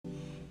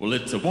Well,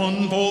 it's a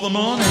 1 for the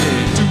money,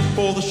 2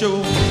 for the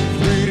show,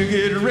 3 to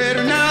get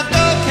ready. Now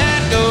go,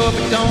 cat, go,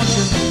 but don't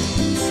you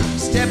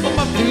step on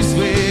my blue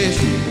suede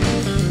shoe.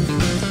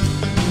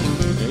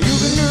 You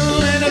can do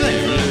anything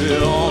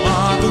with all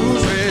my blue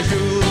suede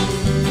shoes.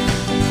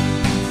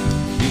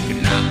 You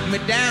can knock me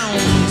down,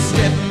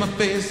 step in my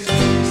face,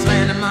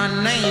 slandering my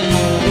name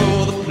all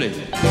over the place.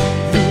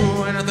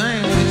 Do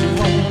anything that you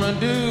wanna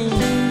do.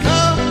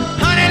 Oh,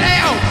 honey, lay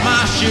off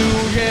my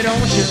shoes, yeah,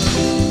 don't you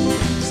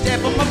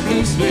step on my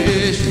blue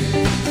suede shoes.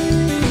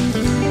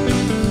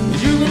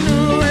 You can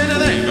do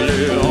anything but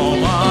lay on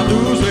my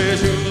blue suede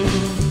shoes.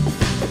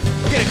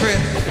 Get it,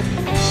 Chris.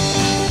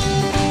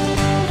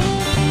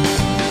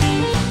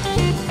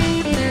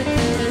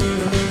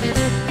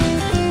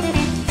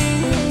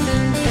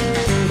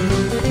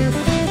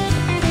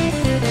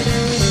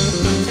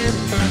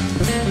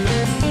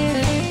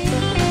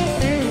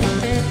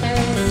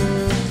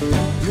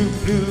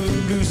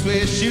 Blue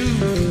suede shoes,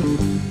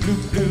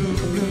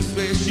 blue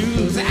suede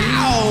shoes,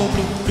 ow,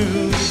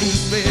 blue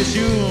suede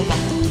shoes,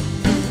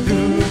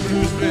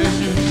 blue suede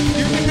shoes.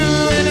 You can do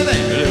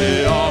anything but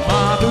lay off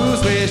my blue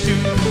suede shoes.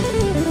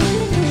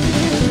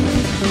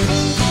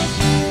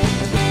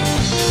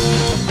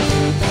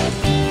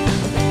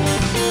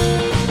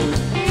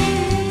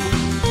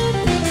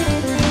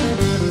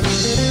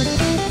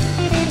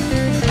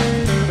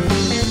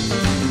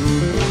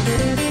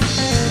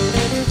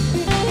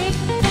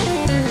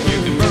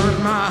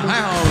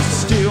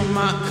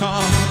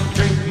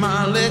 Drink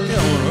my liquor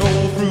or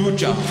roll through a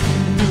jar.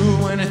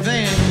 Do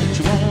anything that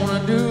you wanna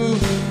do.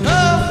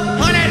 Oh,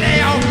 honey, lay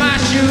off my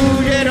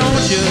shoes, yeah,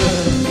 don't you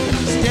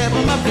step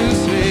on my blue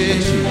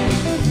suede shoes.